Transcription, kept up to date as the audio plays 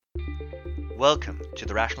Welcome to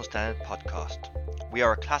the Rational Standard Podcast. We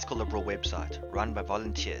are a classical liberal website run by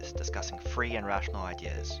volunteers discussing free and rational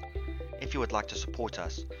ideas. If you would like to support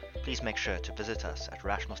us, please make sure to visit us at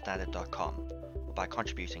rationalstandard.com or by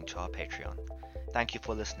contributing to our Patreon. Thank you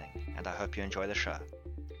for listening, and I hope you enjoy the show.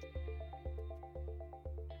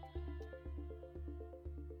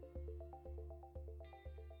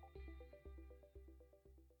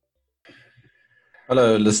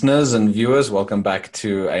 Hello, listeners and viewers. Welcome back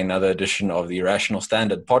to another edition of the Rational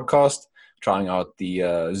Standard Podcast. Trying out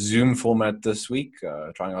the Zoom format this week,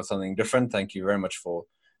 trying out something different. Thank you very much for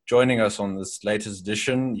joining us on this latest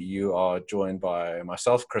edition. You are joined by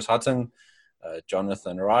myself, Chris Hutton,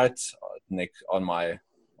 Jonathan Wright, Nick on my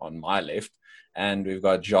left, and we've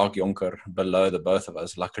got Jacques Jonker below the both of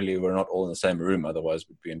us. Luckily, we're not all in the same room, otherwise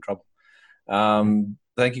we'd be in trouble.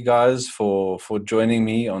 Thank you guys for joining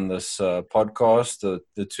me on this podcast,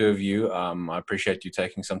 the two of you. I appreciate you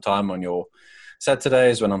taking some time on your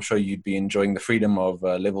Saturdays when I'm sure you'd be enjoying the freedom of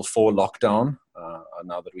level 4 lockdown,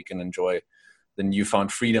 now that we can enjoy the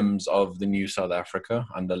newfound freedoms of the new South Africa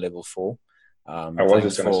under level 4. I was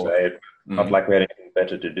just going to say, not like we had anything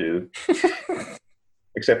better to do,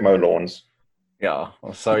 except mow lawns. Yeah,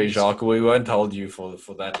 well, sorry, Jacques, we won't hold you for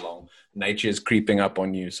that long. Nature is creeping up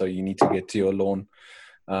on you, so you need to get to your lawn.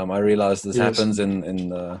 I realize this happens in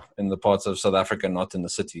the parts of South Africa, not in the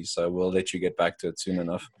cities, so we'll let you get back to it soon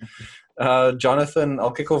enough. Jonathan,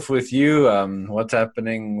 I'll kick off with you. What's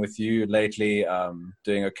happening with you lately?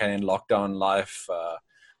 Doing okay in lockdown life?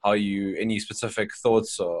 How are you? Any specific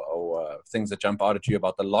thoughts or things that jump out at you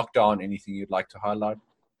about the lockdown? Anything you'd like to highlight?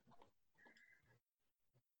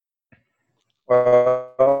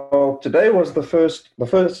 Well, today was the first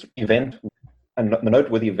event and the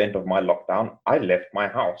noteworthy event of my lockdown. I left my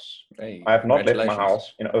house. Hey, I have not left my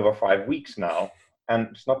house in over 5 weeks now. And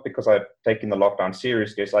it's not because I've taken the lockdown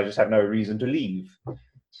seriously, so I just have no reason to leave.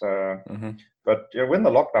 So, But when the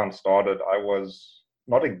lockdown started, I was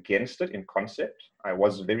not against it in concept. I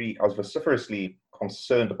was vociferously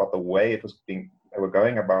concerned about the way they were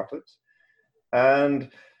going about it. And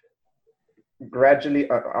gradually,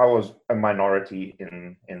 I was a minority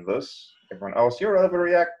in this. Everyone else, you're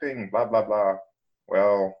overreacting, blah, blah, blah.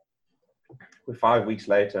 Well, we're 5 weeks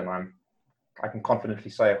later, and I can confidently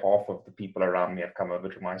say half of the people around me have come over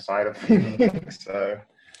to my side of things.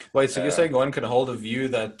 Wait, so you're saying one can hold a view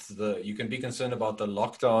that you can be concerned about the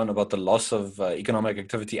lockdown, about the loss of economic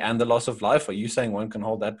activity and the loss of life? Are you saying one can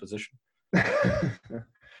hold that position? I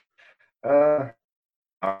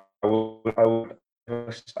would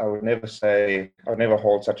never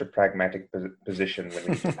hold such a pragmatic position when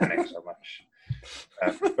we panic so much.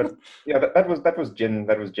 But yeah, that was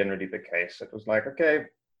generally the case. It was like, okay,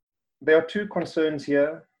 there are two concerns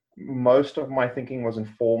here. Most of my thinking was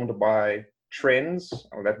informed by trends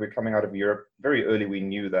that were coming out of Europe. Very early, we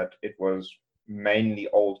knew that it was mainly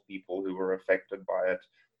old people who were affected by it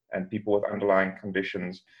and people with underlying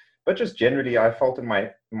conditions. But just generally, I felt in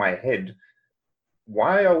my head,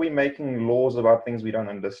 why are we making laws about things we don't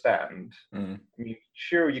understand? I mean,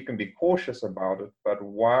 sure, you can be cautious about it, but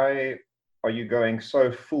why are you going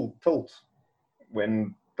so full tilt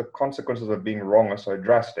when the consequences of being wrong are so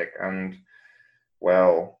drastic? And,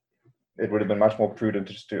 well, it would have been much more prudent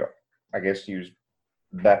just to, I guess, use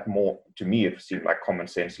that more. To me, it seemed like common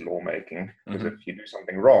sense lawmaking, because if you do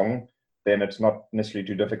something wrong, then it's not necessarily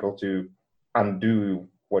too difficult to undo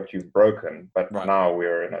what you've broken. But now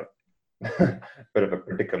we're in a bit of a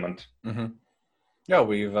predicament. Yeah,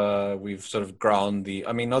 we've sort of ground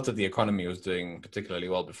not that the economy was doing particularly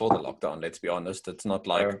well before the lockdown, let's be honest. It's not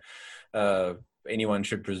like anyone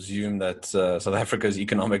should presume that South Africa's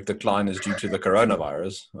economic decline is due to the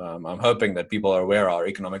coronavirus. I'm hoping that people are aware our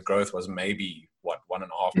economic growth was maybe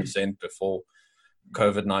 1.5% before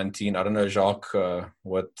COVID-19. I don't know, Jacques,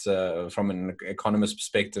 what from an economist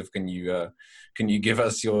perspective can you give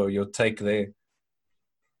us your take there?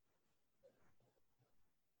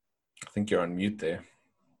 I think you're on mute there.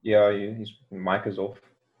 Yeah, his mic is off.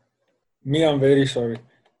 Me, I'm very sorry.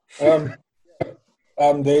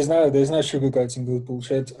 There's no sugarcoating this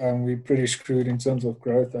bullshit. We're pretty screwed in terms of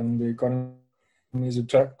growth, and the economy is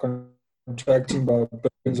contracting by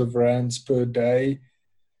billions of rands per day.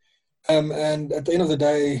 And at the end of the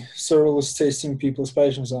day, Cyril was testing people's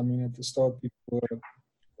patience. I mean, at the start, people were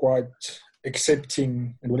quite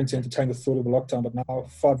accepting and willing to entertain the thought of a lockdown, but now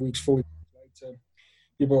 5 weeks, 4 weeks later,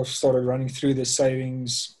 people have started running through their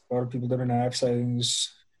savings. A lot of people don't have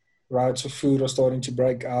savings. Riots for food are starting to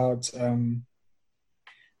break out.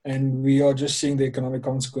 And we are just seeing the economic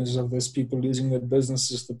consequences of this, people losing their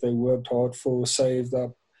businesses that they worked hard for, saved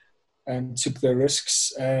up, and took the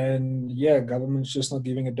risks. And yeah, government's just not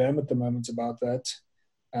giving a damn at the moment about that.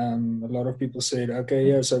 A lot of people said, okay,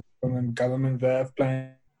 yeah, so government, they have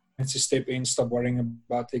plans to step in, stop worrying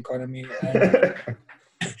about the economy. And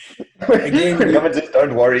again, government just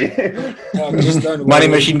don't worry. Just don't worry. Money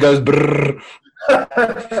machine goes brrr.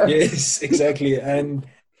 Yes, exactly. And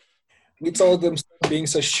we told them stop being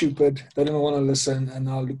so stupid. They didn't want to listen, and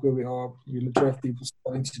now look where we are. We literally have people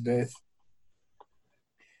starving to death.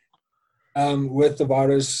 With the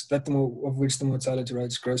virus, of which the mortality rate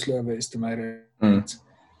is grossly overestimated.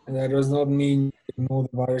 And that does not mean you ignore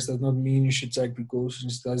the virus, does not mean you should take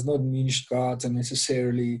precautions, does not mean you should go out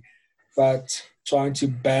unnecessarily, but trying to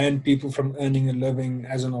ban people from earning a living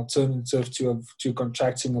as an alternative to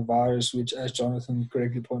contracting a virus, which, as Jonathan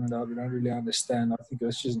correctly pointed out, we don't really understand. I think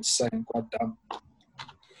that's just insane, quite dumb.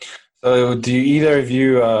 So do either of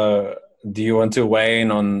you, do you want to weigh in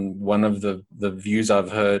on one of the views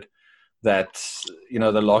I've heard that,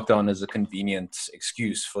 the lockdown is a convenient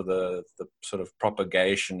excuse for the sort of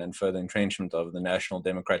propagation and further entrenchment of the National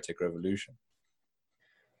Democratic Revolution?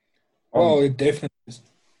 Oh, it definitely is.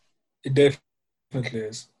 It definitely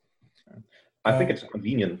is. I think it's a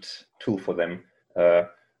convenient tool for them. I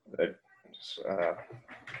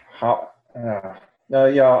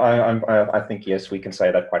think, yes, we can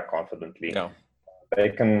say that quite confidently. Yeah. They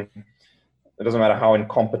can. It doesn't matter how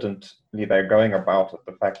incompetently they're going about it.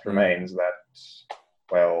 The fact remains that,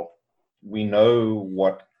 well, we know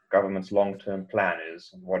what government's long-term plan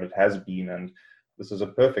is and what it has been, and this is a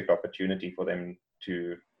perfect opportunity for them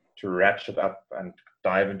to ratchet up and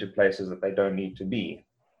dive into places that they don't need to be.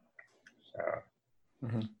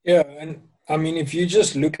 So. Yeah, and I mean, if you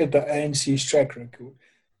just look at the ANC's track record,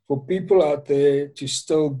 for people out there to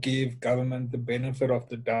still give government the benefit of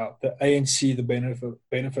the doubt, the ANC the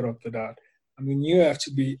benefit of the doubt, I mean, you have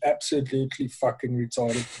to be absolutely fucking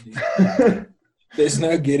retarded to do that. There's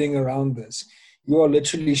no getting around this. You are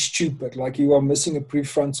literally stupid. Like, you are missing a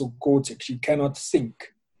prefrontal cortex. You cannot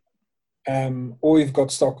think. Or you've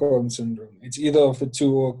got Stockholm syndrome. It's either of the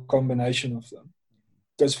two or a combination of them.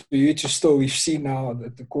 Because for you to still, we've seen now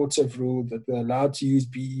that the courts have ruled that they're allowed to use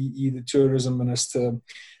BEE, the tourism minister.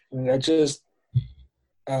 And that just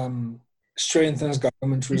strengthens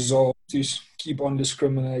government resolve to keep on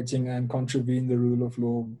discriminating and contravene the rule of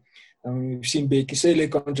law. I mean, we've seen Bekele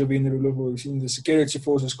contravene the rule of law. We've seen the security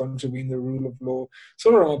forces contravene the rule of law.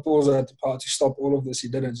 Cyril Ramaphosa had the power to stop all of this. He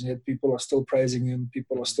didn't, and yet people are still praising him.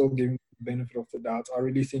 People are still giving him the benefit of the doubt. I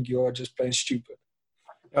really think you are just plain stupid.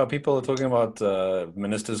 Yeah, people are talking about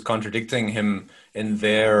ministers contradicting him in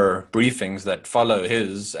their briefings that follow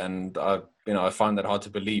his, and I find that hard to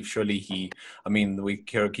believe. Surely we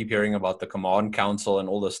keep hearing about the command council and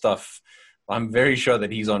all this stuff. I'm very sure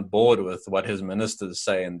that he's on board with what his ministers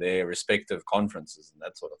say in their respective conferences and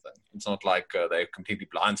that sort of thing. It's not like they completely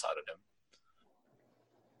blindsided him.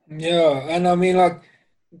 Yeah, and I mean, like,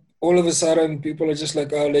 all of a sudden people are just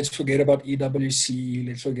like, oh, let's forget about EWC,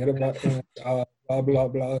 let's forget about blah, blah,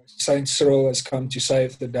 blah. Saint Cyril has come to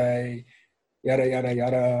save the day, yada, yada,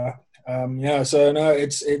 yada. So no,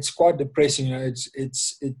 it's quite depressing. It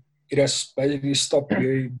has basically stopped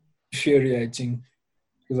being infuriating,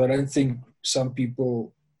 because I don't think some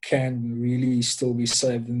people can really still be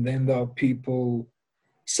saved. And then there are people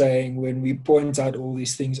saying, when we point out all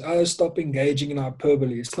these things, oh, stop engaging in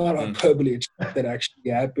hyperbole. It's not hyperbole, it's that actually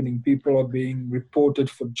happening. People are being reported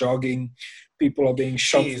for jogging. People are being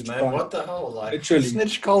shot. Jeez, man, what the hell? Like, literally.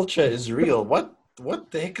 Snitch culture is real. What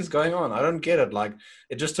the heck is going on? I don't get it. Like,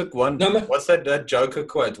 it just took one, what's that Joker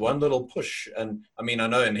quote? One little push. And I mean, I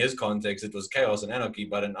know in his context it was chaos and anarchy,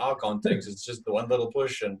 but in our context it's just the one little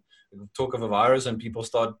push and talk of a virus and people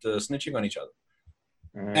start snitching on each other.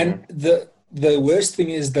 And the worst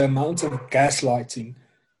thing is the amount of gaslighting,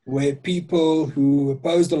 where people who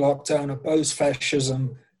oppose the lockdown, oppose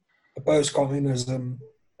fascism, oppose communism,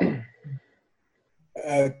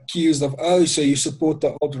 accused of, oh, so you support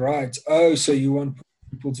the alt-right, oh, so you want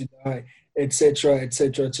people to die, etc.,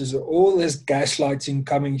 etc. So all this gaslighting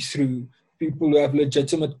coming through, people who have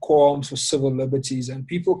legitimate qualms for civil liberties, and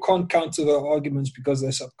people can't counter the arguments because they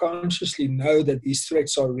subconsciously know that these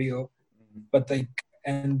threats are real, but they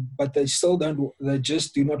still don't. They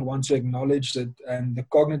just do not want to acknowledge that, and the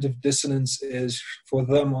cognitive dissonance is, for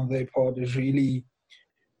them on their part, is really,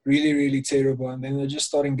 really, really terrible. And then they just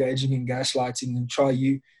start engaging in gaslighting and try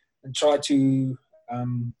to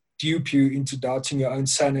dupe you into doubting your own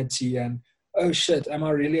sanity. And, oh shit, am I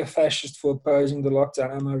really a fascist for opposing the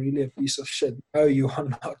lockdown? Am I really a piece of shit? No, you are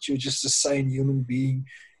not. You're just a sane human being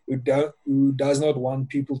who does not want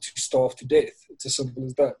people to starve to death. It's as simple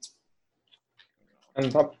as that.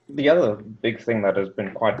 And the other big thing that has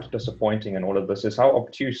been quite disappointing in all of this is how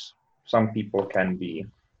obtuse some people can be.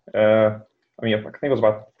 I mean, I think it was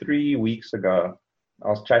about 3 weeks ago. I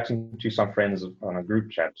was chatting to some friends on a group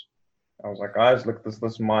chat. I was like, guys, look,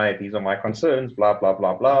 these are my concerns, blah blah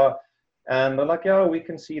blah blah. And they're like, yeah, we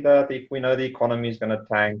can see that we know the economy is going to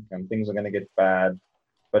tank and things are going to get bad,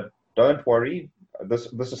 but don't worry. This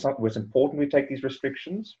is something it's important we take these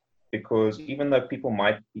restrictions because even though people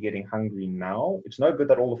might be getting hungry now, it's no good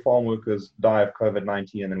that all the farm workers die of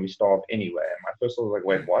COVID-19 and then we starve anyway. And my first thought was like,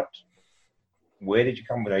 wait, what? Where did you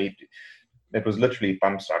come with that? It was literally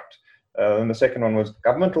thumb sucked. And the second one was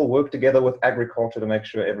government will work together with agriculture to make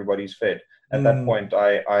sure everybody's fed. At that point,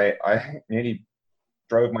 I nearly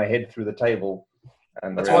drove my head through the table.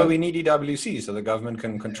 And that's why we need EWC, so the government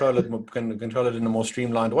can control it in a more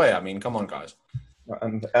streamlined way. I mean, come on, guys.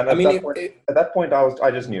 And at that point,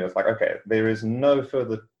 I just knew it's like, okay, there is no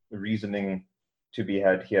further reasoning to be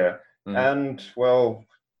had here. And well,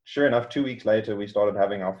 sure enough, 2 weeks later, we started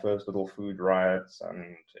having our first little food riots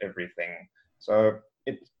and everything. So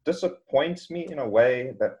it disappoints me in a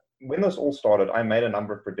way that when this all started, I made a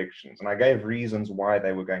number of predictions and I gave reasons why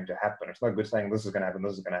they were going to happen. It's no good saying this is going to happen,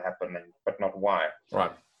 this is going to happen, but not why.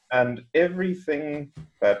 Right. And everything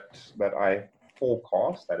that I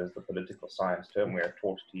forecast, that is the political science term we are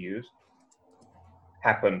taught to use,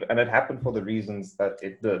 happened. And it happened for the reasons that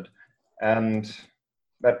it did. And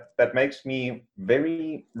that makes me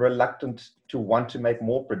very reluctant to want to make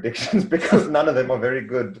more predictions because none of them are very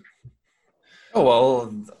good. Oh,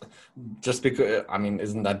 well, just because, I mean,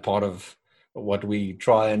 isn't that part of what we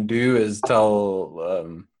try and do is tell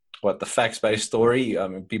the facts-based story? I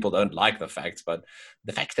mean, people don't like the facts, but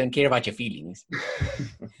the facts don't care about your feelings.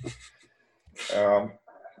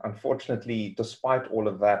 Unfortunately, despite all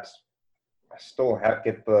of that, I still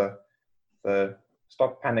get the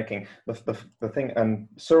stop panicking. The thing, and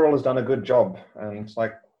Cyril has done a good job. And it's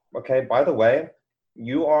like, okay, by the way,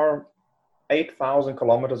 you are 8,000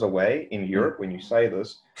 kilometers away in Europe when you say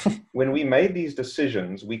this. When we made these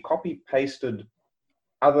decisions, we copy-pasted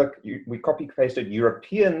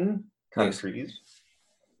European countries,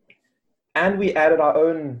 and we added our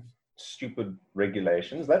own stupid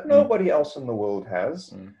regulations that nobody else in the world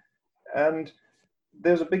has. And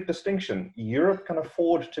there's a big distinction. Europe can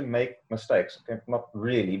afford to make mistakes. Okay, not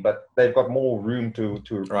really, but they've got more room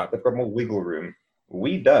they've got more wiggle room.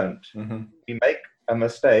 We don't. We make a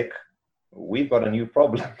mistake, we've got a new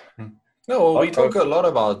problem. No, we talk a lot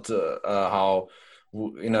about how,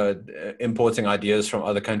 importing ideas from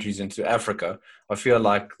other countries into Africa. I feel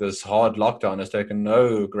like this hard lockdown has taken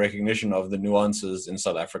no recognition of the nuances in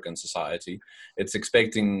South African society. It's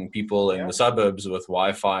expecting people in the suburbs with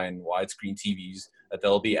Wi-Fi and widescreen TVs that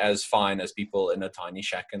they'll be as fine as people in a tiny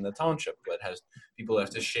shack in the township that has people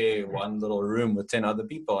have to share one little room with 10 other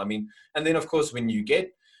people. I mean, and then of course when you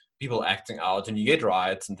get people acting out and you get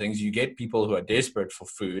riots and things, you get people who are desperate for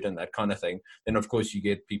food and that kind of thing. Then of course you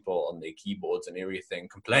get people on their keyboards and everything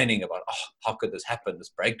complaining about, oh, how could this happen? This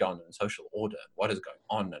breakdown in social order. What is going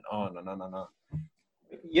on and on and on and on.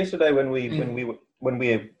 Yesterday when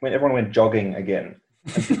everyone went jogging again,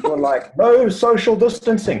 and people were like, no social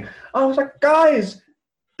distancing. I was like, guys,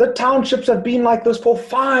 the townships have been like this for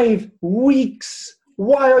 5 weeks.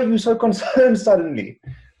 Why are you so concerned suddenly?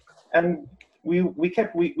 And we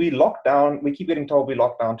locked down. We keep getting told we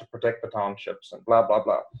locked down to protect the townships and blah, blah,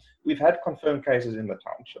 blah. We've had confirmed cases in the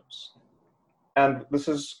townships. And this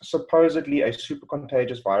is supposedly a super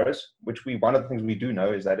contagious virus, which one of the things we do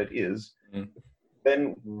know is that it is.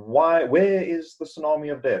 Then where is the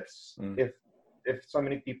tsunami of deaths? If so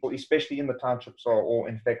many people, especially in the townships, are all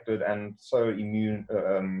infected and so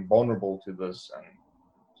vulnerable to this.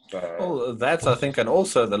 Well, that's, I think, and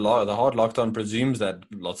also the hard lockdown presumes that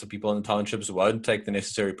lots of people in the townships won't take the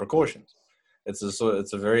necessary precautions. It's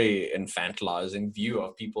a very infantilizing view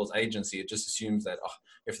of people's agency. It just assumes that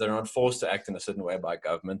if they're not forced to act in a certain way by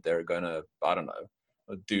government, they're going to, I don't know,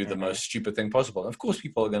 do the most stupid thing possible. And of course,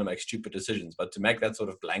 people are going to make stupid decisions, but to make that sort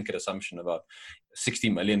of blanket assumption about 60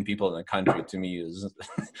 million people in the country, to me,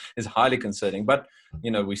 is highly concerning. But,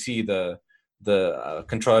 we see the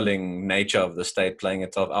controlling nature of the state playing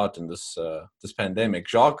itself out in this pandemic.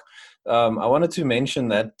 Jacques, I wanted to mention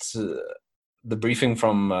that the briefing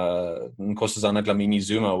from Nkosazana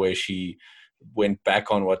Dlamini-Zuma, where she went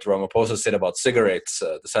back on what Ramaphosa said about cigarettes,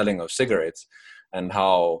 the selling of cigarettes, and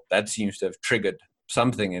how that seems to have triggered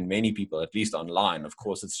something in many people, at least online. Of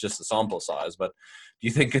course, it's just a sample size, but do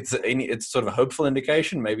you think it's sort of a hopeful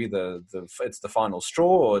indication? Maybe it's the final straw,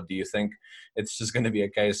 or do you think it's just going to be a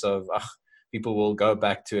case of people will go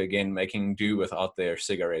back to again making do without their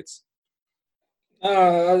cigarettes?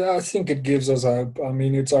 I think it gives us hope. I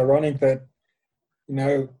mean, it's ironic that, you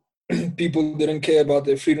know, people didn't care about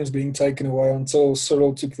their freedoms being taken away until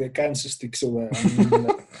Cyril took their cancer sticks away. I mean,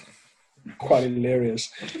 that's quite hilarious.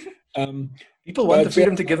 People want the But yeah,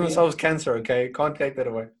 freedom to give I mean, themselves cancer, okay? Can't take that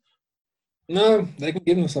away. no, they can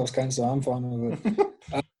give themselves cancer. I'm fine with it.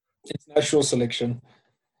 It's natural selection.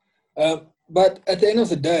 But at the end of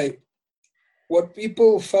the day, what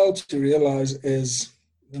people fail to realize is,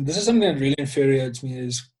 and this is something that really infuriates me,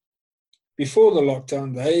 is before the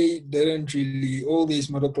lockdown, they didn't really, all these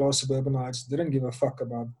middle class suburbanites didn't give a fuck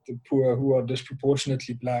about the poor who are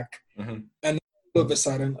disproportionately black. Mm-hmm. And all of a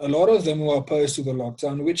sudden, a lot of them who are opposed to the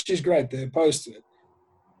lockdown, which is great, they're opposed to it,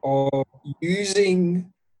 are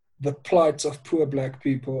using the plight of poor black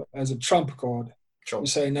people as a trump card Sure. to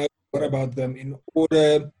say, no, what about them in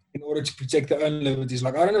order to protect their own liberties.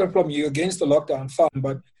 Like, I don't have a problem. You're against the lockdown, fine,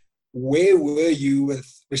 but where were you with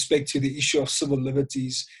respect to the issue of civil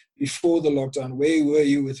liberties before the lockdown? Where were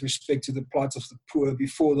you with respect to the plight of the poor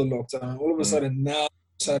before the lockdown? And all of a sudden now,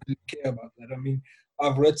 suddenly care about that. I mean,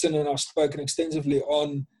 I've written and I've spoken extensively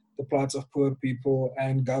on the plight of poor people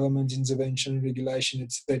and government intervention, regulation,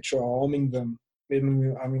 etc., harming them. I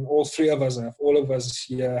mean, all three of us have, all of us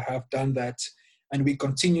here have done that, and we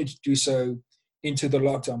continue to do so into the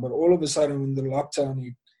lockdown. But all of a sudden, in the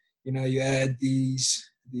lockdown, you had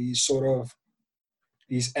these sort of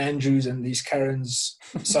these Andrews and these Karens,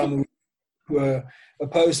 some who were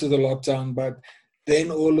opposed to the lockdown, but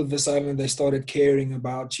then all of a sudden they started caring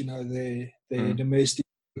about, their domestic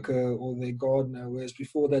worker or their gardener, whereas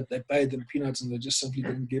before that they paid them peanuts and they just simply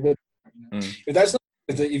didn't give it. If that's not,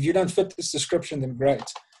 if you don't fit this description, then great.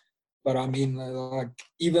 But I mean, like,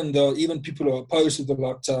 even people who are opposed to the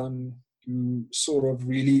lockdown, who sort of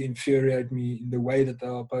really infuriate me in the way that they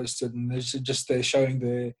are opposed to it, and they're showing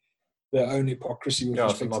their own hypocrisy with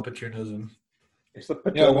respect some to opportunism. It's the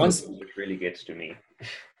paternalism which really gets to me.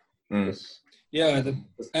 The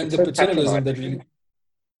paternalism that really.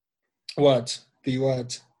 What? The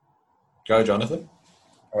what? Go, Jonathan.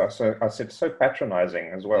 So I said so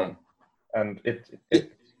patronizing as well, and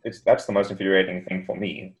that's the most infuriating thing for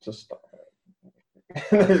me. Just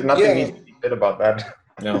there's nothing needs to be said about that.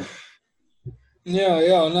 Yeah.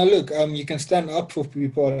 Yeah. No, look, you can stand up for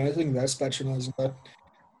people, and I think that's patronizing, but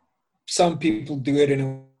some people do it in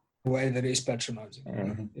a way that is patronizing.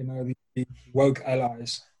 Mm-hmm. The woke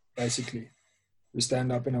allies, basically, who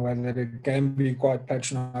stand up in a way that it can be quite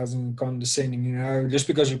patronizing and condescending. Just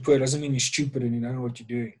because you're poor doesn't mean you're stupid and you don't know what you're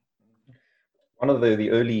doing. One of the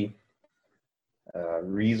early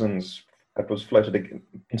reasons that was floated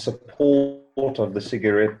in support of the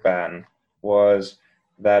cigarette ban was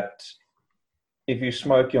that if you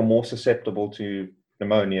smoke, you're more susceptible to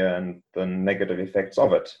pneumonia and the negative effects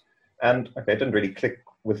of it. And okay, it didn't really click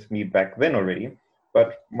with me back then already,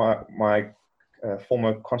 but my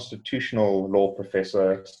former constitutional law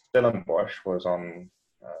professor, Stellenbosch, was on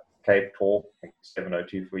Cape Talk,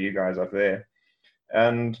 702 for you guys up there.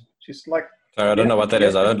 And she's like... Sorry, I don't know what that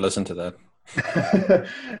is. I don't listen to that.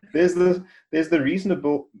 There's the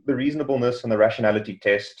reasonableness and the rationality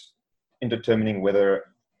test in determining whether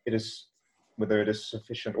it is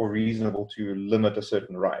sufficient or reasonable to limit a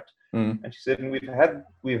certain right. And she said, and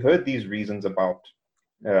we've heard these reasons about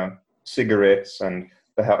cigarettes and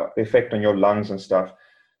the effect on your lungs and stuff,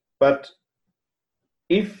 but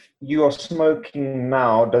if you are smoking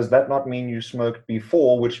now, does that not mean you smoked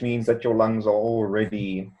before, which means that your lungs are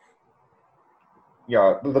already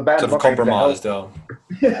the ban sort of compromised?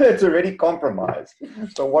 It's already compromised.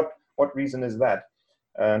 So what reason is that?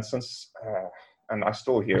 And since and I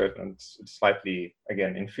still hear it, and it's slightly,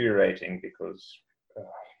 again, infuriating because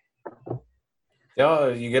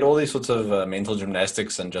you get all these sorts of mental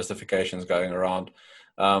gymnastics and justifications going around.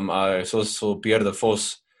 I saw Pierre de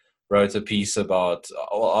Vos wrote a piece about,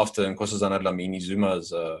 after Nkosazana Dlamini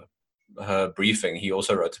Zuma's her briefing, he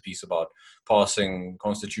also wrote a piece about passing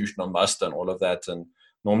constitutional muster and all of that. And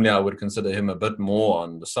normally I would consider him a bit more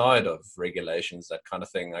on the side of regulations, that kind of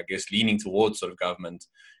thing, I guess, leaning towards sort of government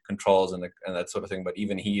controls and that sort of thing. But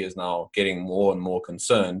even he is now getting more and more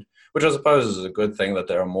concerned, which I suppose is a good thing, that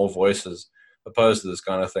there are more voices opposed to this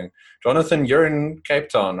kind of thing. Jonathan, you're in Cape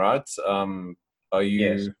Town, right? Are you?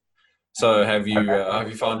 Yes. So have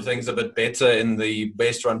you found things a bit better in the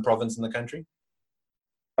best run province in the country?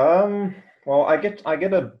 Well, I get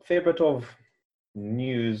a fair bit of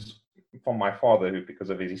news from my father, who, because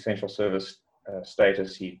of his essential service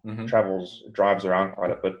status, he drives around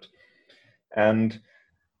quite a bit. And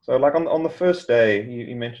so, like on the first day,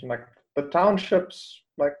 he mentioned, like, the townships,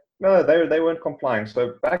 like, no, they weren't complying.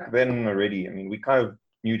 So back then already, I mean, we kind of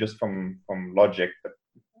knew just from logic that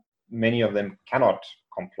many of them cannot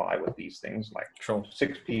comply with these things, like Sure.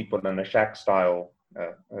 6 people in a shack style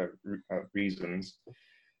reasons.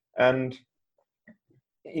 And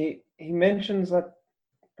he mentions that,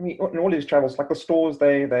 I mean, in all these travels, like the stores,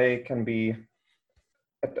 they can be,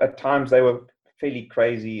 at times they were fairly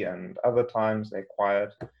crazy, and other times they're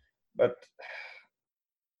quiet. But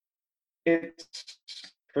it's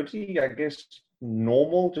pretty, I guess,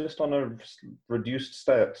 normal, just on a reduced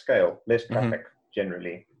scale, less traffic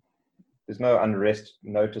generally. There's no unrest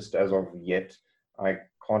noticed as of yet. I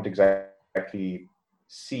can't exactly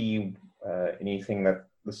see anything that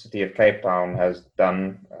the city of Cape Town has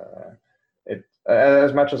done.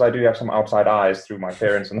 As much as I do have some outside eyes through my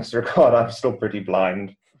parents in this regard, I'm still pretty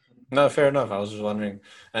blind. No, fair enough. I was just wondering,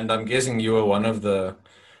 and I'm guessing you were one of the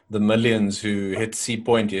millions who hit Sea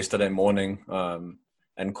Point yesterday morning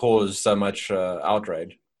and caused so much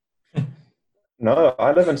outrage. No,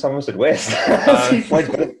 I live in Somerset West. Sea Point's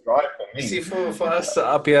a bit of a drive for me. You see, for us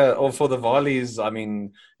up here, or for the Valleys, I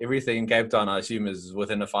mean, everything in Cape Town, I assume, is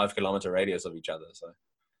within a 5-kilometer radius of each other. So,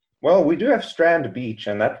 well, we do have Strand Beach,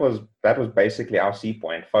 and that was basically our Sea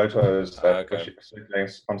Point. Photos that were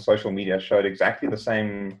circulating on social media showed exactly the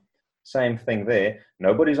same thing there.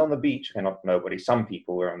 Nobody's on the beach, and not nobody. Some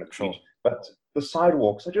people were on the beach, but the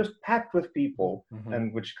sidewalks are just packed with people,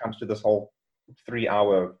 and which comes to this whole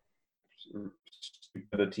 3-hour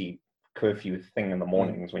stupidity curfew thing in the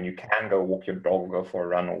mornings when you can go walk your dog, go for a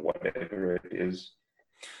run, or whatever it is.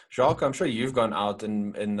 Jacques, I'm sure you've gone out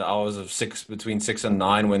in the hours of between 6 and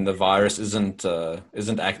 9 when the virus isn't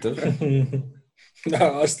active.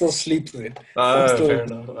 No, I still sleep then. Fair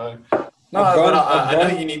enough. No, but I know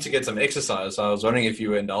you need to get some exercise. So I was wondering if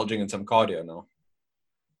you were indulging in some cardio now.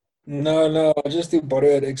 No, I just do body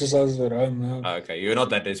weight exercises at home now. Okay, you're not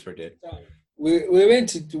that desperate yet. We went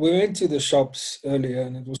to the shops earlier,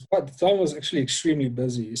 and the time was actually extremely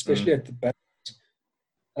busy, especially at the back.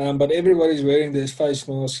 But everybody's wearing these face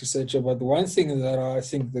masks, etc. But the one thing that I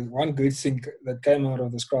think, the one good thing that came out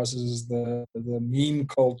of this crisis is the meme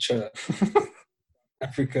culture.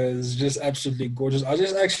 Africa is just absolutely gorgeous. I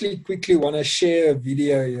just actually quickly want to share a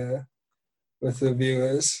video here with the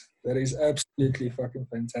viewers that is absolutely fucking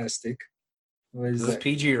fantastic. Is this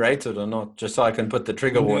PG rated or not? Just so I can put the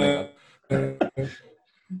trigger warning up.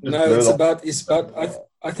 No, it's about.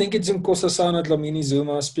 I think it's in Nkosazana Dlamini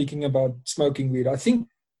Zuma speaking about smoking weed. I think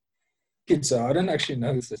it's. I don't actually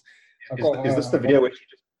know this. Is this the video where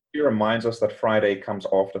she reminds us that Friday comes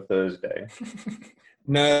after Thursday?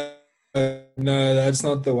 No, that's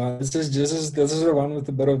not the one. This is the one with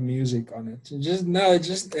a bit of music on it. It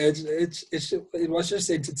was just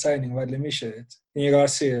entertaining. Wait, let me show it. Can you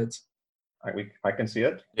guys see it? I can see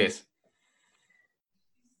it. Yes.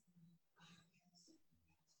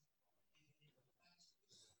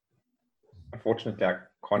 Unfortunately, I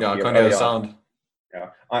can't hear the sound. Yeah,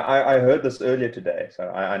 I heard this earlier today, so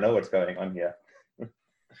I know what's going on here.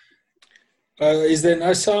 Is there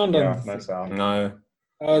no sound on? Yeah, no sound. No.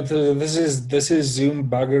 This is Zoom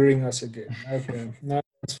buggering us again. Okay. No,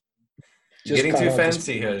 getting too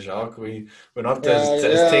fancy here, Jacques. We're not as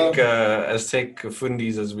tech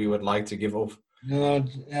fundies as we would like to give off. No,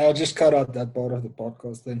 I'll just cut out that part of the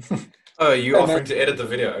podcast then. Oh, you offering to edit the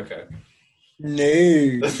video? Okay.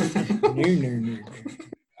 No.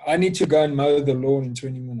 I need to go and mow the lawn in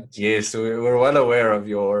 20 minutes. Yes, we're well aware of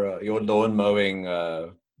your lawn mowing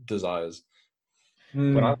desires.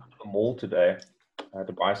 When I went to the mall today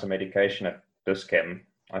to buy some medication at Dischem,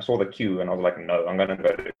 I saw the queue and I was like, no, I'm going to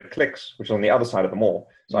go to Clicks, which is on the other side of the mall.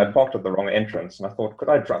 So I parked at the wrong entrance and I thought, could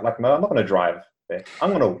I drive? Like, no, I'm not going to drive there.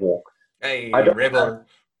 I'm going to walk. Hey, I don't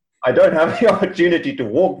have the opportunity to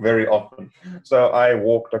walk very often. So I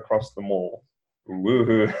walked across the mall.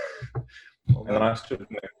 Woohoo. And then I stood in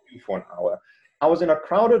the queue for an hour. I was in a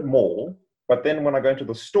crowded mall, but then when I go into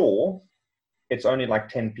the store, it's only like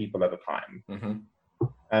 10 people at a time. Mm-hmm.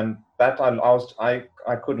 And that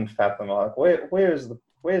I couldn't fathom. Like, where's the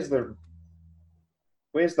brainiac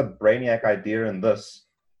idea in this?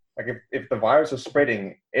 Like, if the virus is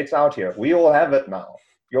spreading, it's out here. We all have it now.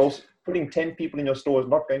 You're putting 10 people in your store is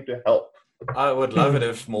not going to help. I would love it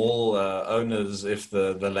if mall owners, if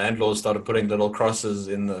the landlords started putting little crosses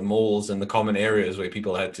in the malls in the common areas where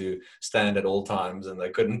people had to stand at all times and they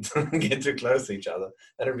couldn't get too close to each other.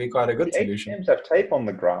 That would be quite a good solution. ATMs have tape on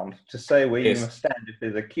the ground to say where you must stand if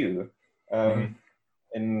there's a queue.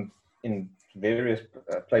 In various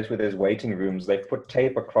places where there's waiting rooms, they've put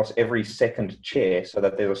tape across every second chair so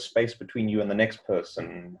that there's a space between you and the next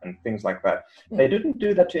person and things like that. They didn't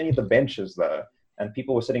do that to any of the benches though. And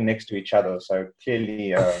people were sitting next to each other. So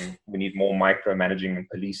clearly we need more micromanaging and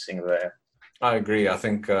policing there. I agree. I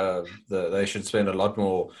think they should spend a lot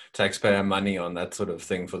more taxpayer money on that sort of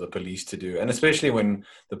thing for the police to do, and especially when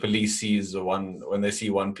the police when they see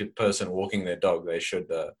one person walking their dog, they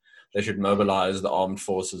should mobilize the armed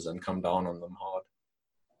forces and come down on them hard.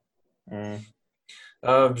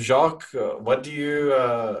 Mm. Jacques, what do you?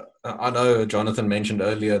 I know Jonathan mentioned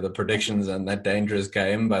earlier the predictions and that dangerous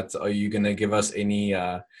game, but are you going to give us any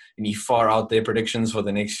far out there predictions for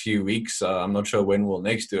the next few weeks? I'm not sure when we'll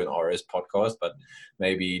next do an RS podcast, but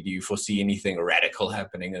maybe do you foresee anything radical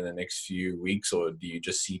happening in the next few weeks, or do you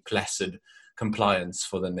just see placid compliance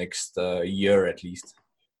for the next year at least?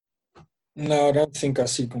 No, I don't think I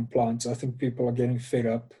see compliance. I think people are getting fed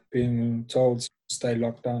up being told to stay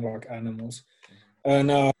locked down like animals.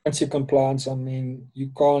 No, I don't see compliance. I mean,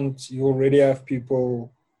 you already have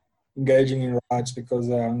people engaging in riots because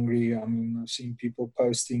they're hungry. I mean, I've seen people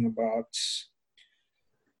posting about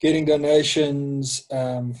getting donations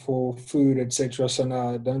for food, etc. So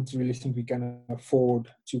no, I don't really think we can afford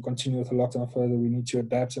to continue with the lockdown further. We need to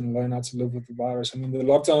adapt and learn how to live with the virus. I mean, the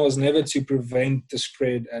lockdown was never to prevent the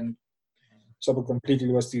spread and stop it completely.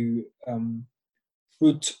 It was to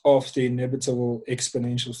put off the inevitable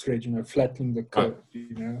exponential threat, flattening the curve,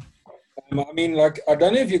 I mean, like, I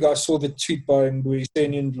don't know if you guys saw the tweet by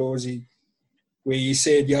Mbuyiseni Ndlozi where he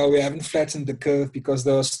said, we haven't flattened the curve because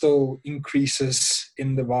there are still increases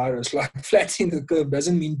in the virus. Like, flattening the curve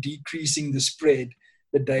doesn't mean decreasing the spread,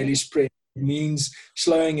 the daily spread. It means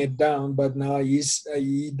slowing it down, but now he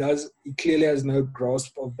clearly has no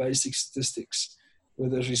grasp of basic statistics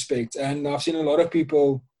with this respect. And I've seen a lot of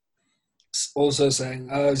people also saying,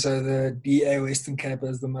 so the DA Western Cape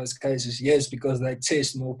has the most cases. Yes, because they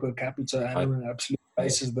test more per capita and on an absolute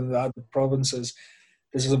basis than the other provinces.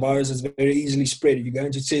 This is a virus that's very easily spread. If you're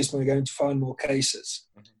going to test more, you're going to find more cases.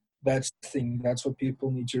 That's the thing. That's what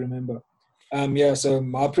people need to remember. So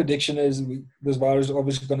my prediction is this virus is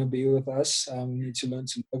obviously going to be with us. We need to learn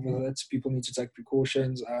to live with it. People need to take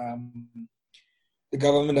precautions. The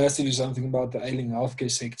government has to do something about the ailing healthcare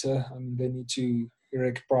sector. I mean, they need to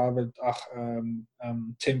erect private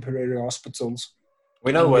temporary hospitals.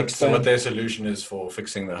 We know what their solution is for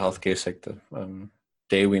fixing the healthcare sector.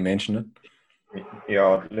 Dare we mention it?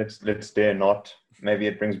 Yeah, let's dare not. Maybe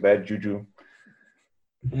it brings bad juju.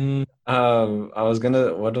 I was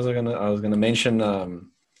gonna mention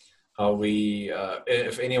how we,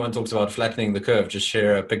 if anyone talks about flattening the curve, just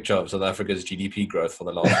share a picture of South Africa's GDP growth for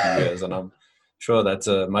the last few years, and I'm sure that's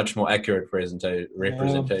a much more accurate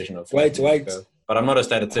representation of wait. The curve. But I'm not a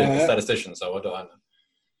statistician, so what do I know?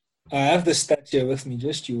 I have the stat here with me.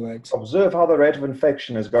 Just you wait. Observe how the rate of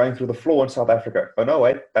infection is going through the floor in South Africa. Oh no,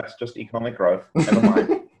 wait, that's just economic growth. Never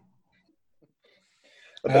mind.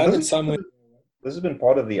 I have it somewhere. This has been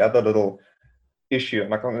part of the other little issue.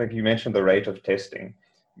 And I think you mentioned the rate of testing.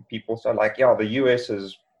 People say like, the US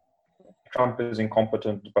Trump is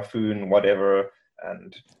incompetent, buffoon, whatever.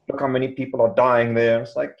 And look how many people are dying there.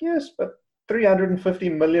 It's like, yes, but 350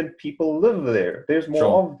 million people live there. There's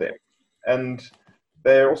more of them. And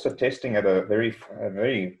they're also testing at a very,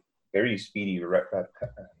 very speedy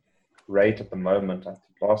rate at the moment.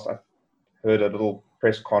 Last I heard a little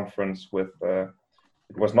press conference with,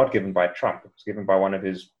 it was not given by Trump. It was given by one of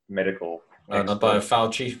his medical experts. Not by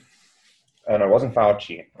Fauci? No, it wasn't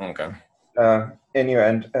Fauci. Okay.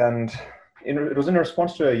 Anyway, and it was in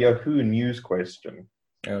response to a Yahoo News question.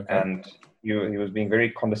 Okay. And he was being very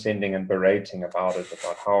condescending and berating about it,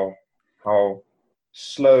 about how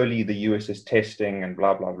slowly the US is testing and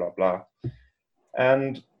blah, blah, blah, blah.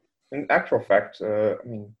 And in actual fact, I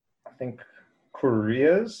think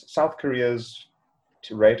South Korea's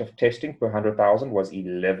rate of testing per 100,000 was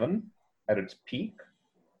 11 at its peak.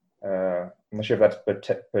 I'm not sure if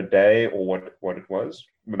that's per day or what it was,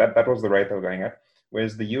 but that was the rate they were going at.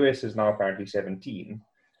 Whereas the US is now apparently 17.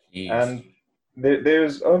 Yes. And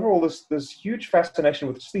there's overall this huge fascination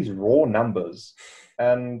with just these raw numbers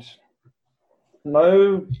and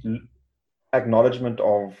no acknowledgement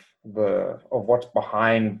of what's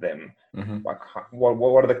behind them. Mm-hmm. Like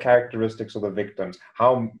what are the characteristics of the victims?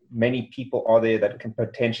 How many people are there that can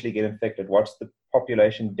potentially get infected? What's the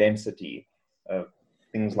population density?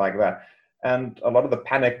 Things like that. And a lot of the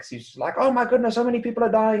panics is like, oh my goodness, so many people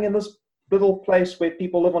are dying in this little place where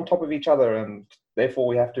people live on top of each other, and therefore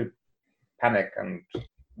we have to panic. And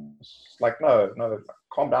it's like, no,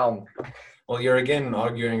 calm down. Well, you're again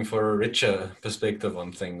arguing for a richer perspective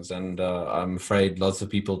on things, and I'm afraid lots of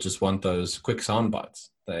people just want those quick sound bites.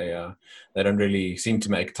 They don't really seem to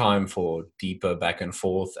make time for deeper back and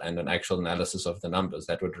forth and an actual analysis of the numbers.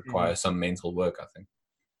 That would require some mental work, I think.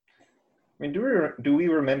 I mean, do we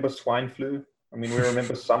remember swine flu? I mean, we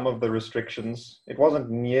remember some of the restrictions. It wasn't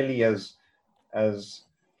nearly as as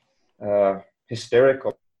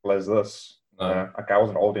hysterical as this. No. I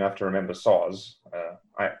wasn't old enough to remember SARS.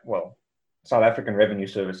 South African Revenue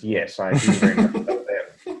Service, yes, I do very much know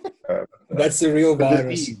them. That's the real The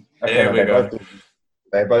virus. disease. There we go.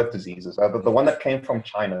 They're both diseases. The one that came from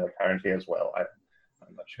China, apparently, as well.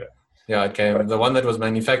 I'm not sure. Yeah, it came. The one that was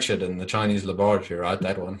manufactured in the Chinese laboratory, right?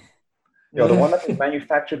 That one. Yeah, the one that was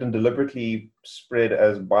manufactured and deliberately spread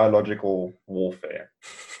as biological warfare.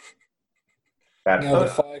 Now the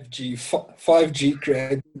 5G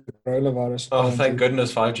created the coronavirus. Oh, thank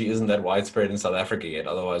goodness 5G isn't that widespread in South Africa yet.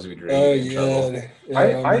 Otherwise, we'd really be in trouble.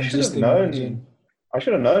 I should have known. I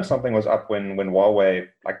should have known something was up when Huawei,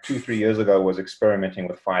 like 2-3 years ago, was experimenting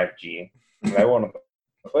with 5G. They were one of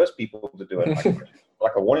the first people to do it.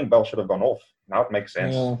 Like a warning bell should have gone off. Now it makes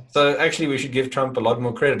sense. Yeah. So actually, we should give Trump a lot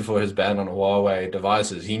more credit for his ban on Huawei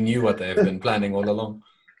devices. He knew what they've been planning all along.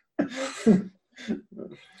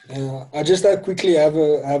 I just quickly have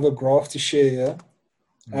a graph to share here.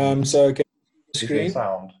 So can you see the screen?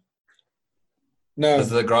 Sound. No. Does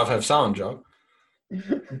the graph have sound, Joe?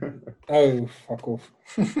 Oh, fuck off.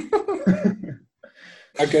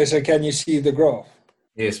 Okay, so can you see the graph?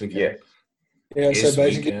 Yes, we can. Yeah. Yeah, Yes, so we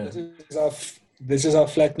basically can. this is how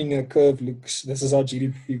flattening a curve looks. This is our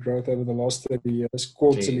GDP growth over the last 30 years,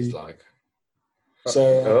 quarterly. Jeez, like.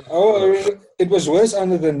 So, it was worse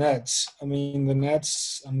under the Nats. I mean, the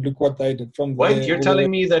Nats, and look what they did from Wait, there you're all the telling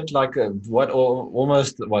way- me that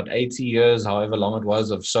almost 80 years, however long it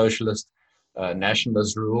was, of socialist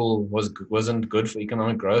nationalist rule wasn't good for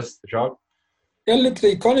economic growth, Jacques? Yeah, look,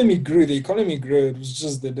 the economy grew. It was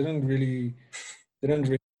just they didn't really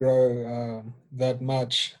grow that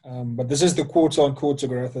much. But this is the quarter-on-quarter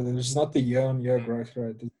growth rate. This is not the year-on-year growth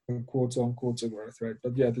rate. This is the quarter-on-quarter growth rate.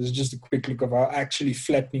 But yeah, this is just a quick look of how actually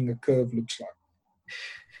flattening a curve looks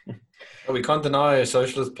like. Well, we can't deny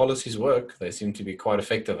socialist policies work. They seem to be quite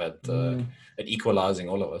effective at equalizing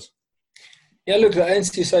all of us. Yeah, look, the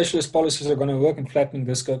ANC socialist policies are going to work in flattening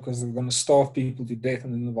this curve because they're going to starve people to death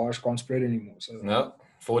and then the virus can't spread anymore. So No,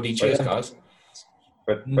 4D chairs, guys.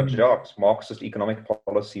 But Jacques, Marxist economic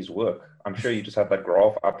policies work. I'm sure you just have that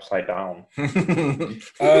graph upside down.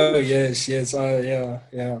 Oh, yes. Yeah.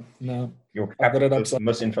 No. Your I got it capitalist upside.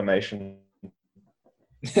 misinformation.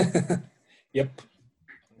 Yep.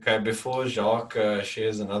 Okay, before Jacques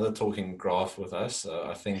shares another talking graph with us,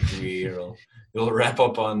 I think we'll wrap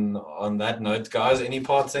up on that note. Guys, any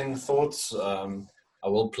parting thoughts? I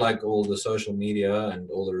will plug all the social media and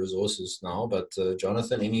all the resources now, but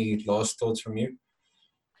Jonathan, any last thoughts from you?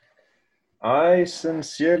 I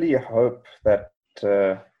sincerely hope that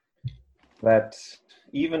that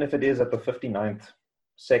even if it is at the 59th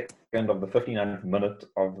second of the 59th minute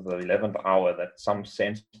of the 11th hour, that some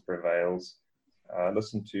sense prevails.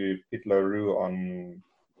 Listen to Pete Leroux on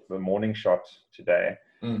the Morning Shot today,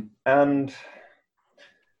 and I'm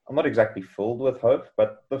not exactly filled with hope,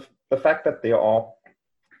 but the fact that there are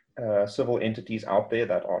civil entities out there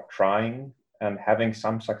that are trying and having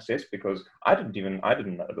some success, because I didn't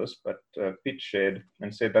know this, but Pete shared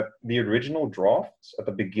and said that the original drafts at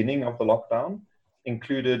the beginning of the lockdown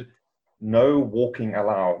included no walking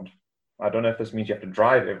allowed. I don't know if this means you have to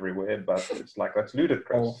drive everywhere, but it's like, that's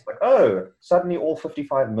ludicrous. It's like, suddenly all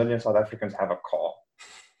 55 million South Africans have a car.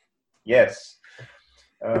 Yes.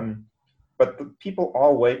 But the people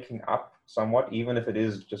are waking up somewhat, even if it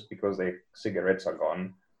is just because their cigarettes are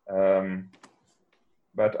gone.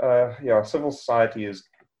 But civil society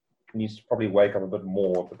needs to probably wake up a bit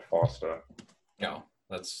more, a bit faster. Yeah,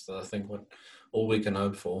 that's, I think, all we can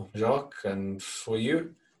hope for. Jacques, and for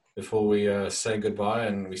you, before we say goodbye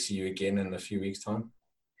and we see you again in a few weeks' time?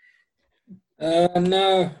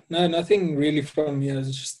 No, nothing really from me.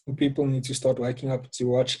 It's just people need to start waking up to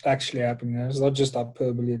what's actually happening. It's not just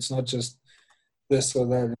hyperbole. It's not just this or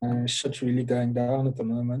that. Shit's really going down at the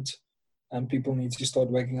moment. And people need to start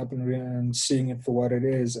waking up and seeing it for what it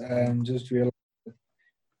is, and just realize that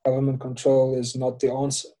government control is not the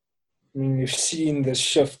answer. I mean, we've seen this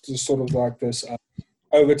shift to sort of like this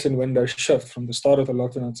Overton window shift from the start of the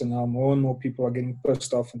lockdown to now. More and more people are getting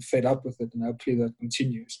pissed off and fed up with it, and hopefully that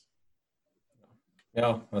continues.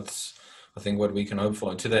 Yeah, that's, I think, what we can hope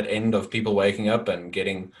for. And to that end of people waking up and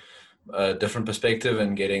getting a different perspective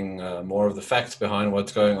and getting more of the facts behind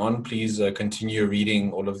what's going on, please continue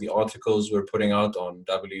reading all of the articles we're putting out on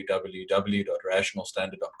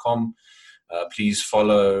www.rationalstandard.com. Please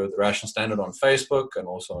follow The Rational Standard on Facebook and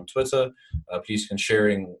also on Twitter. Please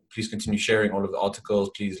continue sharing all of the articles.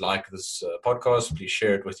 Please like this podcast. Please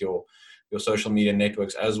share it with your your social media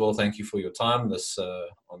networks as well. Thank you for your time this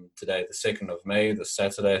on today, the 2nd of May, this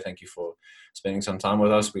Saturday. Thank you for spending some time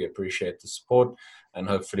with us. We appreciate the support, and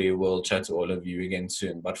hopefully we'll chat to all of you again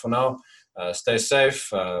soon. But for now, stay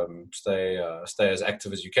safe, stay as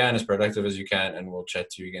active as you can, as productive as you can, and we'll chat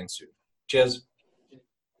to you again soon. Cheers.